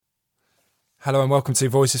Hello and welcome to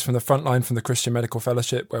Voices from the Frontline from the Christian Medical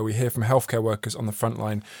Fellowship, where we hear from healthcare workers on the front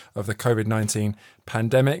line of the COVID-19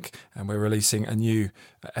 pandemic, and we're releasing a new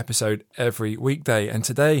episode every weekday. And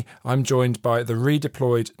today I'm joined by the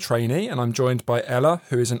redeployed trainee, and I'm joined by Ella,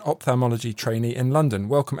 who is an ophthalmology trainee in London.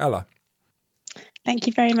 Welcome, Ella. Thank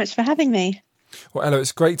you very much for having me. Well, Ella,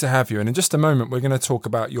 it's great to have you. And in just a moment, we're going to talk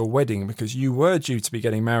about your wedding, because you were due to be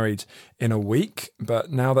getting married in a week, but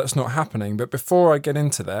now that's not happening. But before I get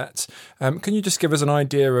into that, can you just give us an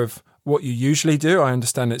idea of what you usually do? I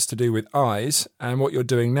understand it's to do with eyes, and what you're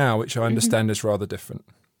doing now, which I understand is rather different.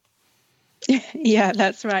 Yeah,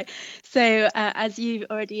 that's right. So as you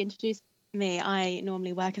already introduced me, I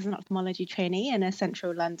normally work as an ophthalmology trainee in a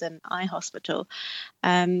central London eye hospital.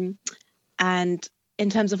 And in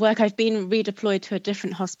terms of work, I've been redeployed to a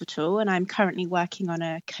different hospital, and I'm currently working on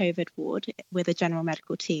a COVID ward with a general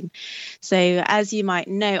medical team. So as you might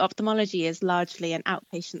know, ophthalmology is largely an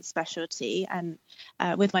outpatient specialty, and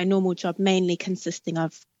with my normal job mainly consisting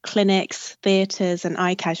of clinics, theatres and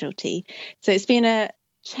eye casualty. So it's been a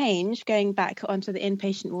change going back onto the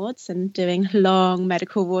inpatient wards and doing long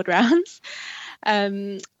medical ward rounds.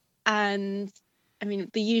 And I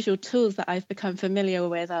mean, the usual tools that I've become familiar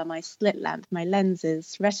with are my slit lamp, my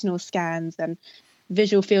lenses, retinal scans, and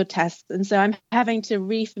visual field tests. And so I'm having to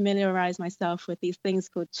refamiliarize myself with these things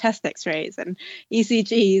called chest x-rays and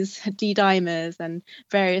ECGs, D-dimers, and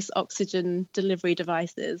various oxygen delivery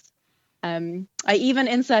devices. I even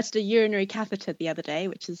inserted a urinary catheter the other day,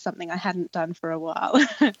 which is something I hadn't done for a while.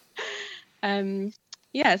 So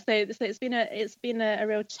it's been a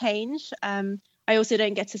real change. I also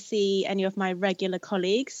don't get to see any of my regular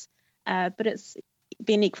colleagues, but it's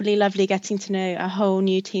been equally lovely getting to know a whole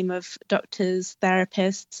new team of doctors,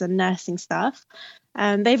 therapists and nursing staff.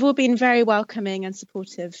 They've all been very welcoming and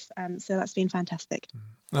supportive, so that's been fantastic.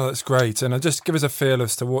 Oh, that's great. And just give us a feel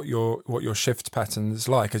as to what your shift pattern is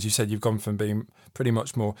like. As you said, you've gone from being pretty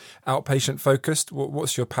much more outpatient focused.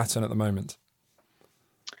 What's your pattern at the moment?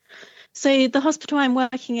 So the hospital I'm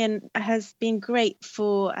working in has been great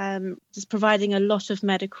for just providing a lot of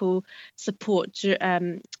medical support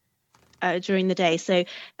during the day. So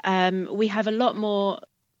we have a lot more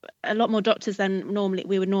doctors than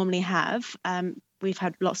we would normally have. We've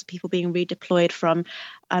had lots of people being redeployed from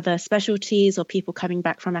other specialties or people coming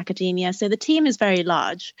back from academia. So the team is very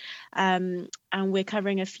large, and we're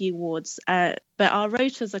covering a few wards. But our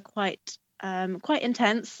rotas are quite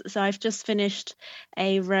intense. So I've just finished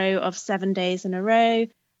a row of 7 days in a row.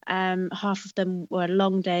 Half of them were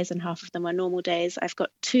long days and half of them were normal days. I've got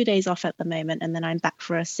 2 days off at the moment, and then I'm back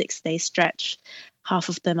for a 6-day stretch. Half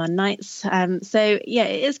of them are nights. So yeah,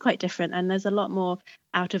 it is quite different, and there's a lot more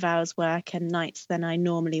out of hours work and nights than I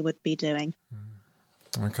normally would be doing.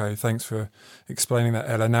 Okay, thanks for explaining that,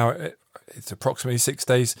 Ella. Now, it's approximately 6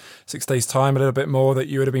 days time, a little bit more, that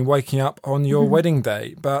you would have been waking up on your wedding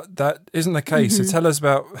day, but that isn't the case. So tell us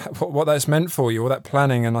about what that's meant for you, all that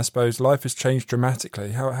planning, and I suppose life has changed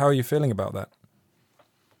dramatically. How are you feeling about that?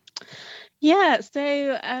 Yeah,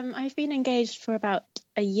 so I've been engaged for about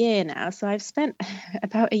a year now. So I've spent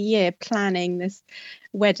about a year planning this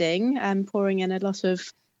wedding, pouring in a lot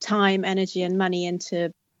of time, energy and money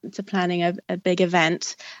into planning a big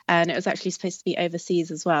event, and it was actually supposed to be overseas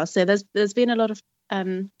as well. So there's been a lot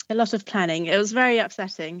of planning. It was very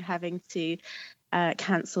upsetting having to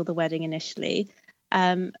cancel the wedding initially,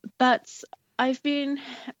 but I've been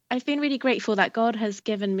really grateful that God has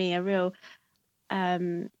given me a real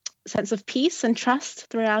sense of peace and trust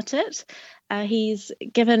throughout it. He's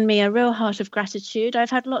given me a real heart of gratitude. I've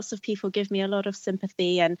had lots of people give me a lot of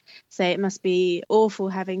sympathy and say it must be awful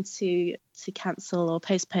having to cancel or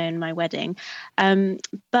postpone my wedding.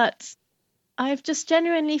 But I've just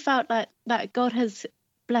genuinely felt that God has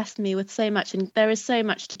blessed me with so much, and there is so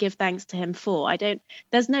much to give thanks to him for.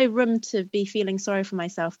 There's no room to be feeling sorry for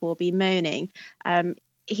myself or be moaning.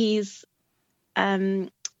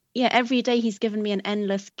 Every day he's given me an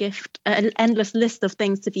endless list of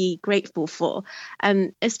things to be grateful for,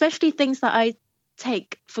 especially things that I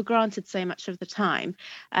take for granted so much of the time.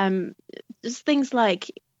 Just things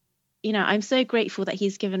like, I'm so grateful that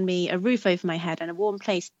he's given me a roof over my head and a warm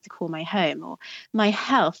place to call my home, or my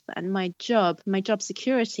health and my job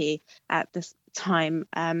security at this time,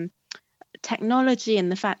 technology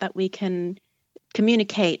and the fact that we can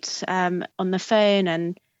communicate on the phone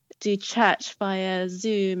and do church via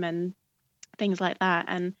Zoom and things like that.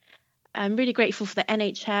 And I'm really grateful for the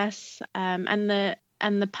NHS and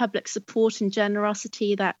the public support and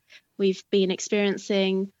generosity that we've been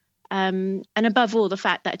experiencing. And above all, the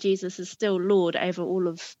fact that Jesus is still Lord over all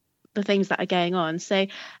of the things that are going on. So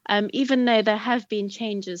even though there have been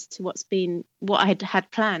changes to what I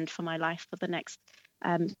had planned for my life for the next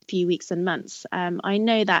few weeks and months, I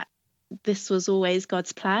know that this was always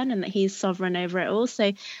God's plan and that he's sovereign over it all.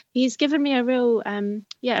 So he's given me a real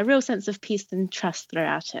sense of peace and trust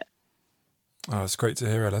throughout it. Oh, it's great to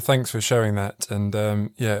hear, Ella. Thanks for sharing that. And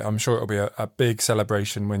I'm sure it'll be a big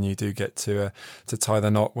celebration when you do get to tie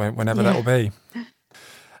the knot, whenever that will be.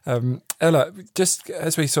 Ella, just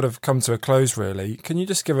as we sort of come to a close, really, can you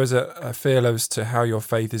just give us a feel as to how your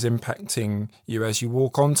faith is impacting you as you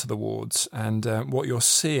walk onto the wards, and what you're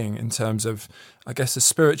seeing in terms of, I guess, the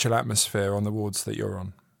spiritual atmosphere on the wards that you're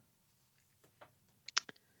on?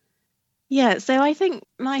 Yeah, so I think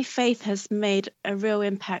my faith has made a real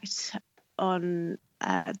impact on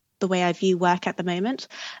the way I view work at the moment.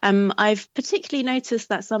 I've particularly noticed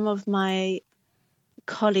that some of my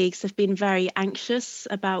colleagues have been very anxious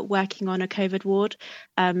about working on a COVID ward.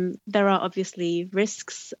 There are obviously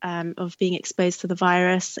risks of being exposed to the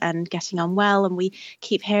virus and getting unwell, and we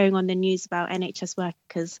keep hearing on the news about NHS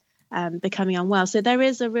workers becoming unwell. So there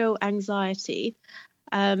is a real anxiety.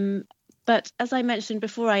 But as I mentioned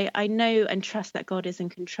before, I know and trust that God is in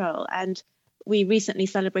control. And we recently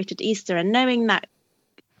celebrated Easter, and knowing that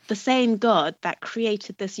the same God that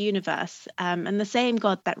created this universe and the same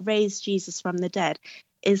God that raised Jesus from the dead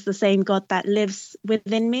is the same God that lives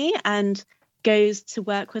within me and goes to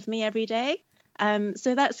work with me every day.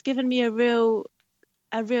 So that's given me a real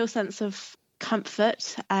sense of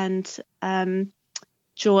comfort and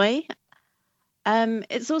joy.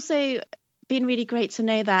 It's also been really great to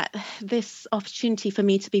know that this opportunity for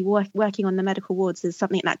me to be working on the medical wards is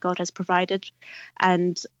something that God has provided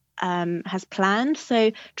and has planned.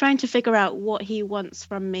 So trying to figure out what he wants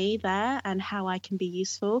from me there and how I can be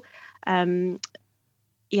useful has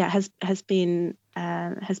been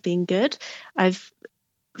good. I've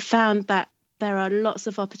found that there are lots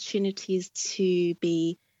of opportunities to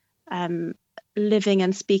be living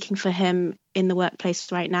and speaking for him in the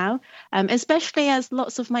workplace right now, especially as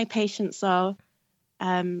lots of my patients are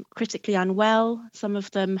critically unwell. Some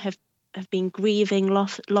of them have been grieving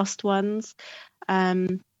lost ones.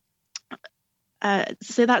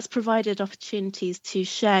 So that's provided opportunities to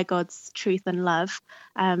share God's truth and love.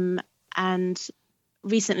 And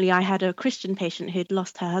recently I had a Christian patient who'd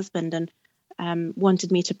lost her husband and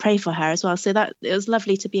wanted me to pray for her as well. So that it was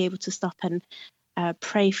lovely to be able to stop and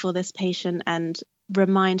pray for this patient and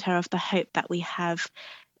remind her of the hope that we have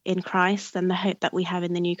in Christ and the hope that we have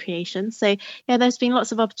in the new creation. So yeah, there's been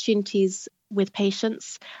lots of opportunities with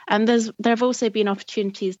patients, and there have also been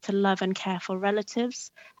opportunities to love and care for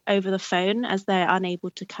relatives over the phone as they're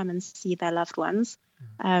unable to come and see their loved ones.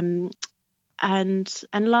 And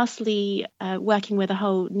lastly, working with a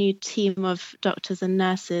whole new team of doctors and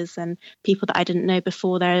nurses and people that I didn't know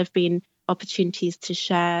before, there have been opportunities to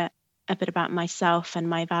share a bit about myself and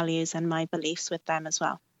my values and my beliefs with them as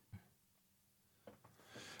well.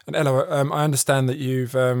 And Ella, I understand that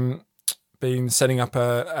you've been setting up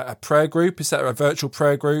a prayer group. Is that a virtual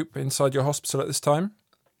prayer group inside your hospital at this time?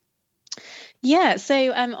 Yeah,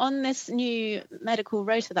 so on this new medical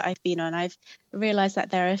rota that I've been on, I've realised that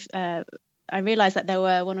there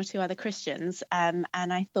were one or two other Christians, and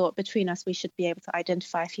I thought between us we should be able to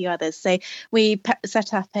identify a few others. So we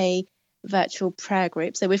set up a virtual prayer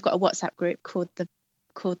group. So we've got a WhatsApp group called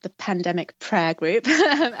the Pandemic Prayer Group,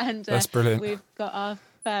 and that's brilliant. We've got our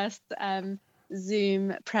first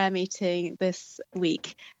Zoom prayer meeting this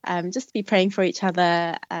week, just to be praying for each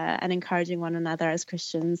other and encouraging one another as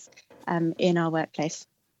Christians in our workplace.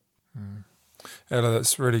 Ella,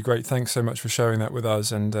 that's really great. Thanks so much for sharing that with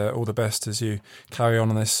us, and all the best as you carry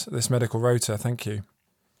on this medical rota. Thank you.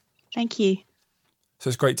 Thank you. So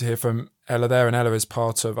it's great to hear from Ella there, and Ella is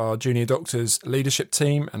part of our Junior Doctors leadership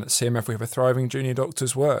team, and at CMF we have a thriving Junior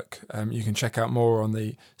Doctors work. You can check out more on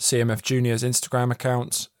the CMF Juniors Instagram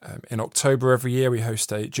account. In October every year we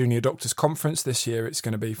host a Junior Doctors conference. This year it's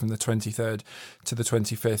going to be from the 23rd to the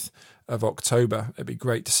 25th of October. It'd be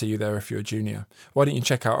great to see you there if you're a junior. Why don't you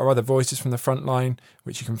check out our other Voices from the Frontline,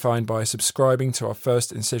 which you can find by subscribing to our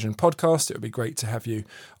First Incision podcast. It would be great to have you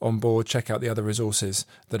on board. Check out the other resources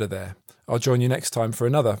that are there. I'll join you next time for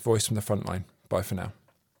another Voice from the Frontline. Bye for now.